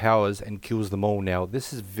easily overpowers and kills them all. Now,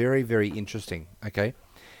 this is very, very interesting, okay?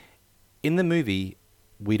 In the movie,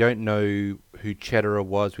 we don't know who Chatterer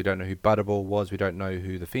was, we don't know who Butterball was, we don't know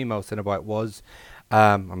who the female Cenobite was.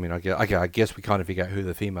 I guess we kind of figure out who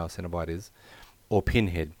the female Cenobite is, or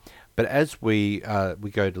Pinhead. But as we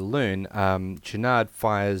go to learn, Chenard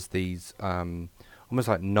fires these almost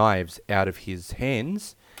like knives out of his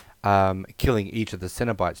hands, killing each of the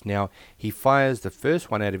Cenobites. Now, he fires the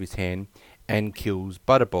first one out of his hand and kills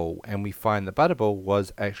Butterball, and we find that Butterball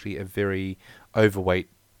was actually a very overweight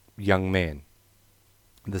young man.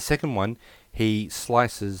 The second one, he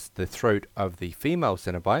slices the throat of the female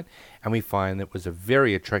Cenobite, and we find that it was a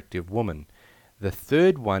very attractive woman. The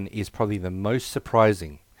third one is probably the most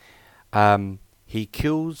surprising. He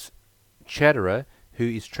kills Chatterer, who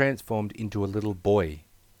is transformed into a little boy,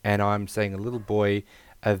 and I'm saying a little boy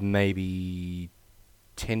of maybe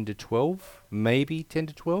 10 to 12,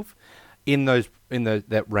 in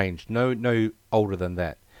that range, no older than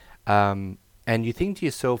that. And you think to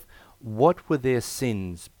yourself, what were their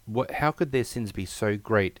sins? How could their sins be so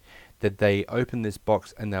great that they opened this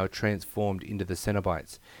box and they were transformed into the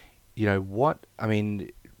Cenobites?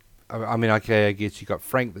 Okay, I guess you got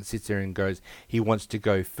Frank that sits there and goes, he wants to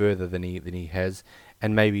go further than he has,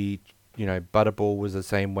 and maybe Butterball was the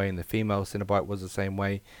same way, and the female Cenobite was the same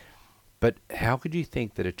way. But how could you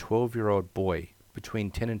think that a 12-year-old boy between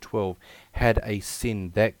 10 and 12 had a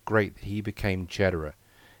sin that great that he became Chatterer?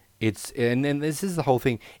 And this is the whole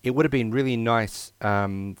thing. It would have been really nice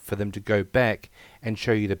for them to go back and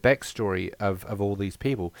show you the backstory of all these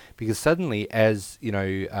people, because suddenly, because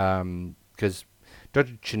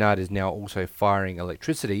Dr. Chenard is now also firing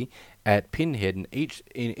electricity at Pinhead, and each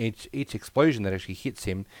explosion that actually hits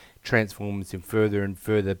him transforms him further and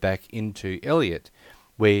further back into Elliot,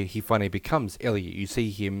 where he finally becomes Elliot. You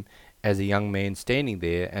see him as a young man standing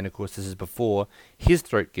there, and of course this is before his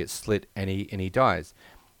throat gets slit and he dies.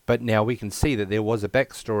 But now we can see that there was a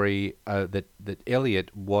backstory that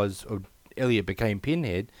Elliot became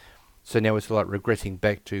Pinhead. So now it's like regretting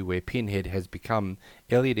back to where Pinhead has become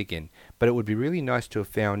Elliot again. But it would be really nice to have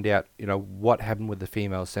found out, what happened with the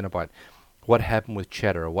female Cenobite, what happened with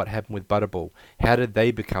Chatterer, what happened with Butterball, how did they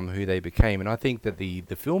become who they became. And I think that the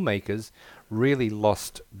filmmakers really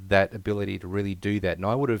lost that ability to really do that. And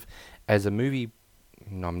I would have, as a movie,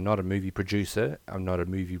 I'm not a movie producer, I'm not a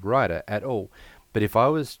movie writer at all, but if I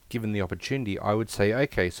was given the opportunity, I would say,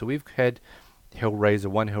 okay, so we've had Hellraiser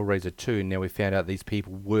 1, Hellraiser 2, and now we found out these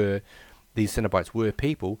Cenobites were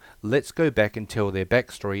people. Let's go back and tell their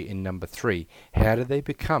backstory in number 3. How did they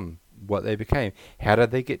become what they became? How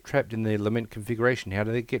did they get trapped in their lament configuration? How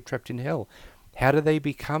did they get trapped in hell? How did they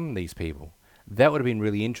become these people? That would have been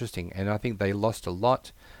really interesting, and I think they lost a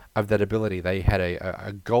lot of that ability. They had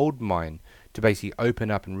a gold mine to basically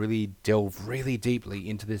open up and really delve really deeply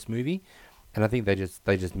into this movie, and I think they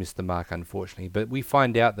just missed the mark, unfortunately. But we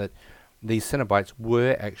find out that these Cenobites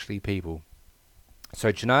were actually people.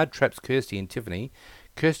 So Chenard traps Kirsty and Tiffany.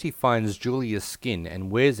 Kirsty finds Julia's skin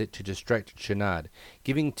and wears it to distract Chenard,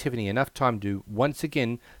 giving Tiffany enough time to once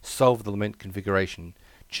again solve the lament configuration.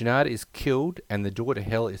 Chenard is killed and the door to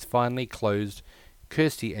hell is finally closed.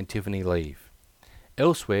 Kirsty and Tiffany leave.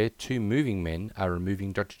 Elsewhere, 2 moving men are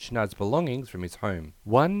removing Dr. Chenard's belongings from his home.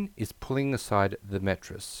 One is pulling aside the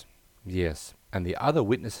mattress. Yes, and the other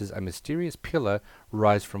witnesses a mysterious pillar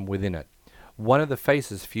rise from within it. One of the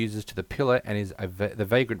faces fuses to the pillar and is the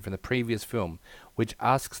vagrant from the previous film, which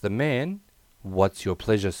asks the man, "What's your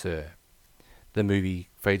pleasure, sir?" The movie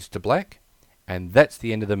fades to black, and that's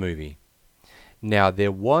the end of the movie. Now,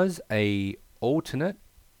 there was a alternate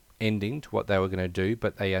ending to what they were going to do,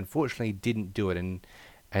 but they unfortunately didn't do it,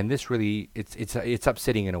 and this really, it's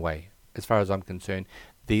upsetting in a way, as far as I'm concerned.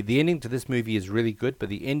 The ending to this movie is really good, but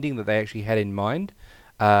the ending that they actually had in mind,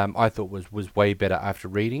 I thought was way better after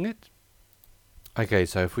reading it. Okay,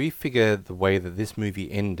 so if we figure the way that this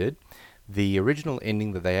movie ended, the original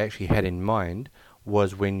ending that they actually had in mind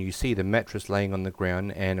was when you see the mattress laying on the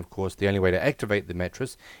ground, and of course the only way to activate the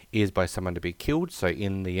mattress is by someone to be killed. So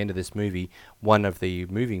in the end of this movie, one of the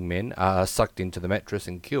moving men are sucked into the mattress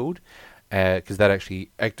and killed, because that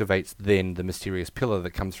actually activates then the mysterious pillar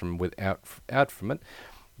that comes from out from it.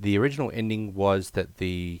 The original ending was that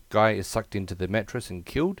the guy is sucked into the mattress and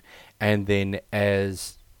killed, and then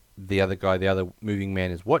as the other moving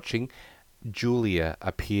man is watching, Julia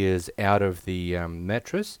appears out of the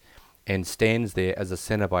mattress and stands there as a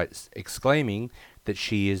Cenobite, exclaiming that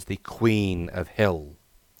she is the Queen of Hell.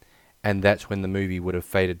 And that's when the movie would have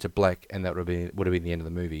faded to black, and that would have been the end of the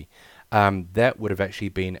movie. That would have actually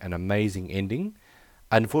been an amazing ending.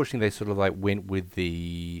 Unfortunately, they sort of like went with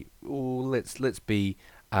the let's be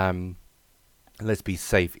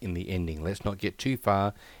safe in the ending. Let's not get too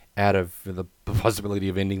far out of the possibility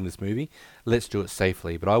of ending this movie. Let's do it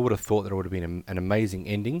safely. But I would have thought that it would have been an amazing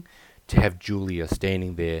ending to have Julia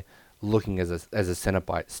standing there, looking as a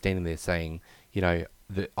Cenobite, standing there saying, you know,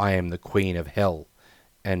 that I am the Queen of Hell.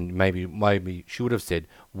 And maybe she would have said,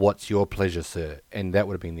 "What's your pleasure, sir?" And that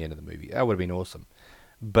would have been the end of the movie. That would have been awesome.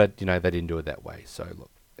 But, you know, they didn't do it that way. So,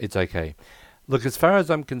 look, it's okay. Look, as far as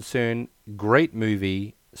I'm concerned, great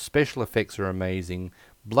movie. Special effects are amazing.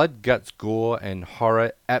 Blood, guts, gore, and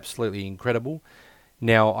horror, absolutely incredible.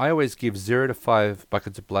 Now, I always give 0 to 5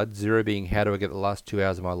 buckets of blood, 0 being how do I get the last 2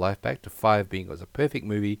 hours of my life back, to 5 being it was a perfect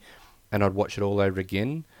movie and I'd watch it all over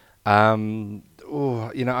again. I'm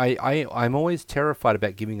always terrified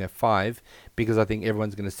about giving a 5 because I think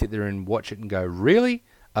everyone's going to sit there and watch it and go, "Really?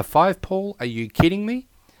 A 5, Paul? Are you kidding me?"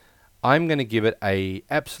 I'm going to give it a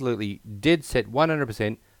absolutely dead set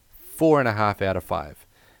 100% 4.5 out of 5.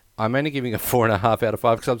 I'm only giving a 4.5 out of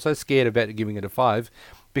 5 because I'm so scared about giving it a 5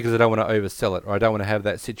 because I don't want to oversell it, or I don't want to have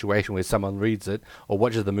that situation where someone reads it or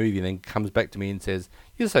watches the movie and then comes back to me and says,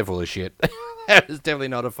 "You're so full of shit." That is definitely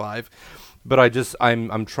not a 5. But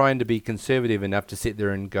I'm trying to be conservative enough to sit there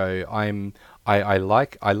and go,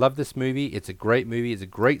 I love this movie. It's a great movie. It's a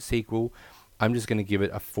great sequel. I'm just going to give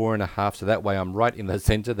it a 4.5, so that way I'm right in the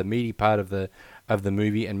center, the meaty part of the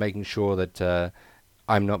movie, and making sure that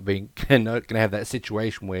I'm not going to have that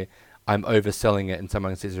situation where I'm overselling it and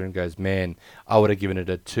someone sits there and goes, "Man, I would have given it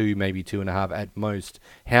a 2, maybe 2.5 at most.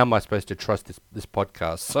 How am I supposed to trust this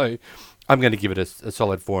podcast?" So I'm going to give it a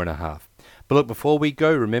solid 4.5. But look, before we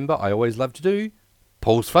go, remember, I always love to do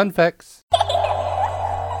Paul's Fun Facts.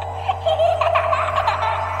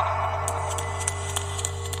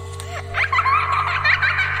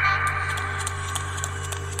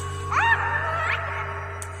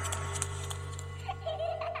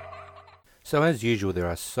 So as usual, there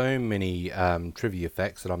are so many trivia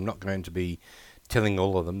facts that I'm not going to be telling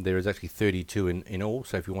all of them. There is actually 32 in all,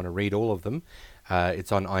 so if you want to read all of them,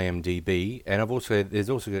 it's on IMDb. And there's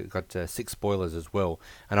also got 6 spoilers as well,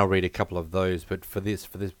 and I'll read a couple of those. But for this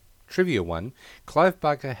trivia one, Clive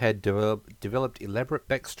Barker had developed elaborate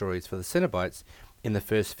backstories for the Cenobites in the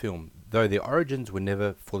first film, though their origins were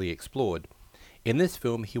never fully explored. In this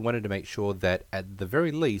film, he wanted to make sure that, at the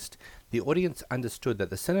very least, the audience understood that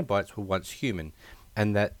the Cenobites were once human,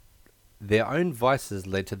 and that their own vices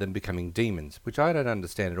led to them becoming demons, which I don't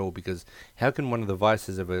understand at all, because how can one of the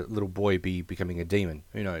vices of a little boy be becoming a demon?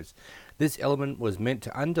 Who knows? This element was meant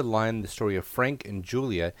to underline the story of Frank and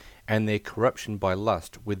Julia and their corruption by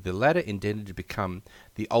lust, with the latter intended to become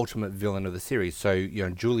the ultimate villain of the series. So,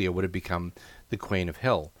 Julia would have become the Queen of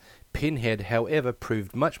Hell. Pinhead, however,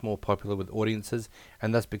 proved much more popular with audiences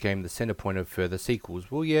and thus became the center point of further sequels.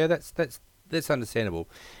 Well, yeah, that's understandable.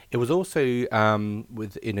 It was also in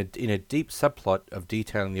a deep subplot of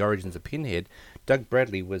detailing the origins of Pinhead. Doug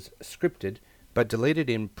Bradley was scripted but deleted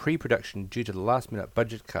in pre-production due to the last-minute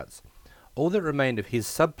budget cuts. All that remained of his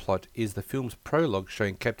subplot is the film's prologue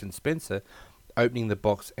showing Captain Spencer opening the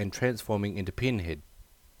box and transforming into Pinhead.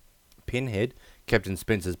 Pinhead, Captain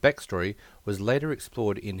Spencer's backstory, was later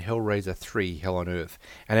explored in Hellraiser 3, Hell on Earth,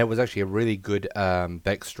 and it was actually a really good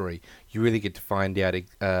backstory. You really get to find out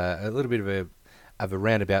a little bit of a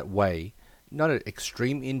roundabout way, not an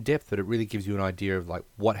extreme in-depth, but it really gives you an idea of like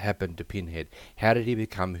what happened to Pinhead. How did he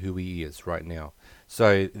become who he is right now?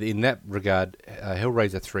 So in that regard,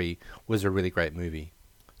 Hellraiser 3 was a really great movie.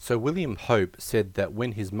 So William Hope said that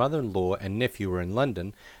when his mother-in-law and nephew were in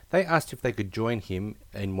London, they asked if they could join him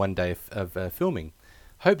in one day of filming.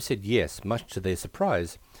 Hope said yes, much to their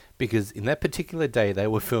surprise, because in that particular day they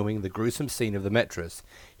were filming the gruesome scene of the mattress.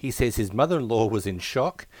 He says his mother-in-law was in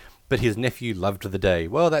shock, but his nephew loved the day.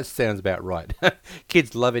 Well, that sounds about right.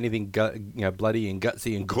 Kids love anything bloody and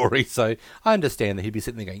gutsy and gory, so I understand that he'd be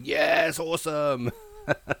sitting there going, yes, awesome!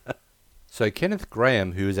 So Kenneth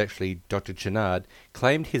Graham, who is actually Dr. Chenard,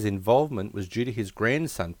 claimed his involvement was due to his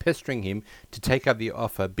grandson pestering him to take up the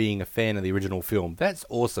offer, being a fan of the original film. That's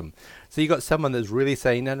awesome. So you got someone that's really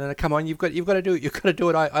saying, no, come on, you've got to do it, you've got to do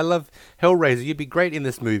it. I love Hellraiser, you'd be great in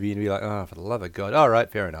this movie. And you'd be like, oh, for the love of God. All right,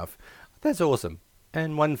 fair enough. That's awesome.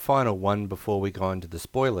 And one final one before we go on to the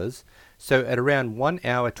spoilers. So at around 1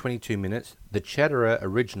 hour 22 minutes, the Chatterer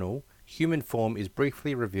original human form is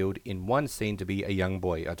briefly revealed in one scene to be a young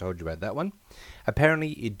boy. I told you about that one.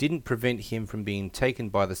 Apparently, it didn't prevent him from being taken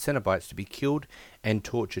by the Cenobites to be killed and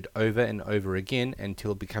tortured over and over again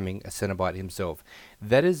until becoming a Cenobite himself.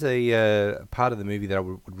 That is a part of the movie that I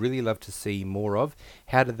would really love to see more of.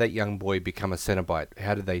 How did that young boy become a Cenobite?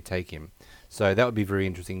 How did they take him? So that would be very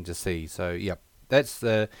interesting to see. So, yep. That's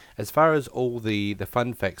as far as all the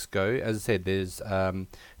fun facts go. As I said, there's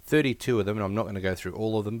 32 of them, and I'm not going to go through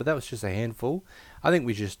all of them, but that was just a handful. I think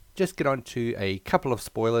we just get on to a couple of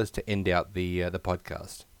spoilers to end out the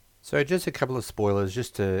podcast. So just a couple of spoilers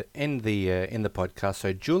just to end the podcast.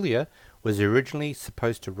 So Julia was originally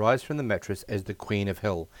supposed to rise from the mattress as the Queen of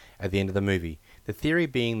Hell at the end of the movie. The theory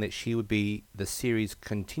being that she would be the series'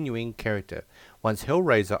 continuing character. Once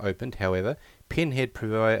Hellraiser opened, however, Pinhead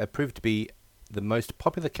proved to be the most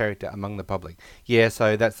popular character among the public. Yeah,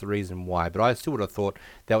 so that's the reason why. But I still would have thought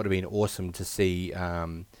that would have been awesome to see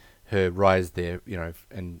her rise there,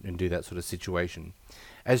 and do that sort of situation.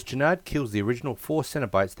 As Chenard kills the original 4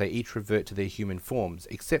 Cenobites, they each revert to their human forms,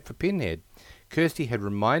 except for Pinhead. Kirsty had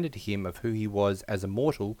reminded him of who he was as a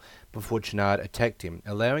mortal before Chenard attacked him,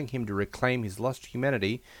 allowing him to reclaim his lost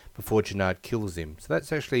humanity before Chenard kills him. So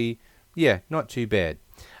that's actually, not too bad.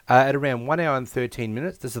 At around 1 hour and 13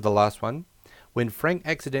 minutes, this is the last one. When Frank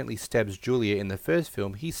accidentally stabs Julia in the first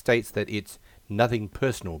film, he states that it's nothing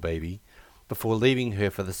personal, baby, before leaving her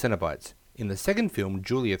for the Cenobites. In the second film,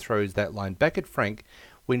 Julia throws that line back at Frank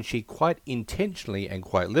when she quite intentionally and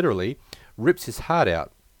quite literally rips his heart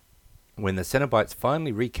out. When the Cenobites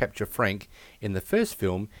finally recapture Frank in the first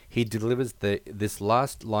film, he delivers this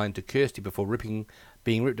last line to Kirsty before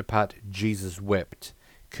being ripped apart, Jesus wept.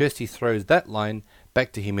 Kirsty throws that line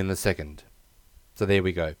back to him in the second. So there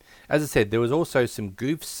we go. As I said, there was also some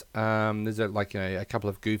goofs. There's a couple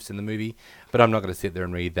of goofs in the movie, but I'm not going to sit there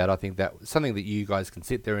and read that. I think that's something that you guys can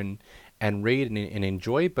sit there and read and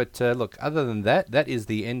enjoy. But look, other than that, that is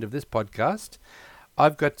the end of this podcast.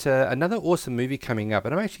 I've got another awesome movie coming up,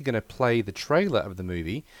 and I'm actually going to play the trailer of the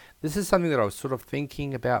movie. This is something that I was sort of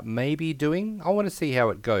thinking about maybe doing. I want to see how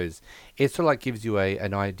it goes. It sort of gives you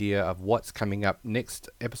an idea of what's coming up next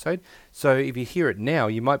episode. So if you hear it now,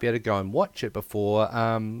 you might be able to go and watch it before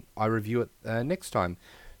I review it next time.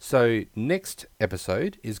 So next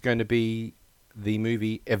episode is going to be the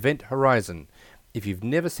movie Event Horizon. If you've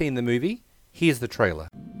never seen the movie, here's the trailer.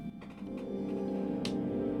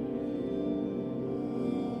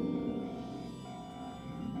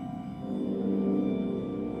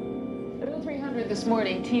 This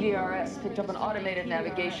morning, TDRS picked up an automated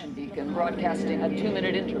navigation beacon broadcasting at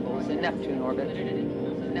 2-minute intervals in Neptune orbit.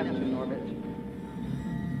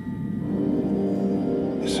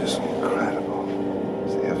 This is incredible.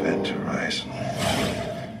 It's the Event Horizon.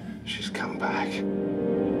 She's come back.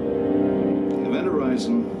 Event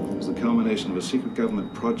Horizon is the culmination of a secret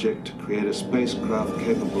government project to create a spacecraft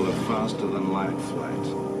capable of faster-than-light flight.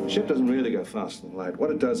 The ship doesn't really go faster than light.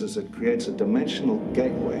 What it does is it creates a dimensional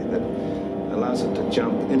gateway that allows it to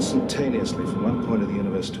jump instantaneously from one point of the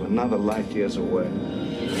universe to another light years away.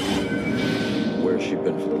 Where's she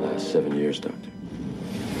been for the last 7 years, Doctor?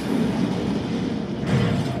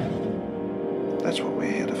 That's what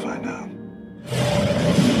we're here to find out.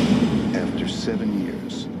 After 7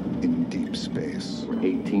 years in deep space. There were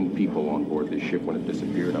 18 people on board this ship when it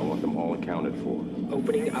disappeared. I want them all accounted for.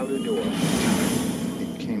 Opening outer door.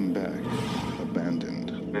 It came back,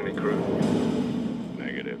 abandoned. Any crew?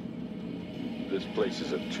 Negative. This place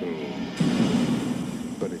is a tomb.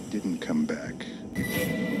 But it didn't come back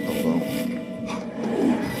alone.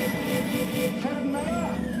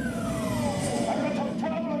 I've got some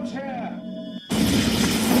problems here!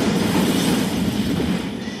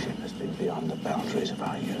 This ship has been beyond the boundaries of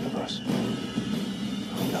our universe.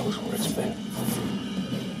 Who knows where it's been?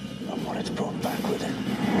 And what it's brought back with it.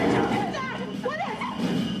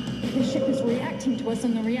 signals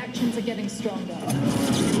and the reactions are getting stronger.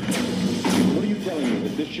 What are you telling me?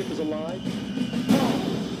 That this ship is alive?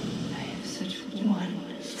 I have such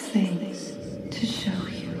wonderful things to show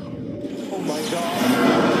you. Oh my God!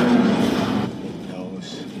 It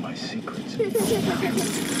knows my secrets. It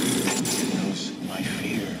knows my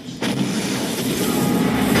fears.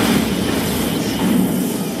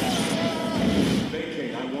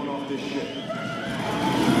 Vacate, I want off this ship.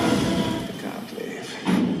 I can't leave.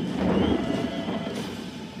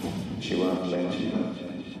 She won't let you.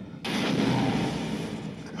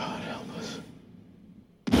 God help us.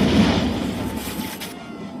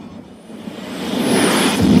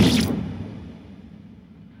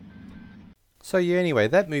 So yeah, anyway,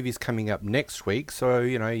 that movie's coming up next week, so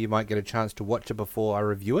you might get a chance to watch it before I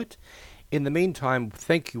review it. In the meantime,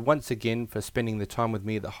 thank you once again for spending the time with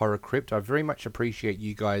me at the Horror Crypt. I very much appreciate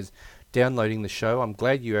you guys downloading the show. I'm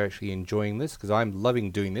glad you're actually enjoying this, because I'm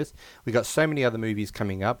loving doing this. We got so many other movies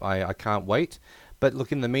coming up, I can't wait. But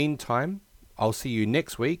look, in the meantime, I'll see you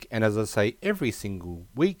next week, and as I say every single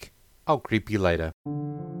week, I'll creep you later.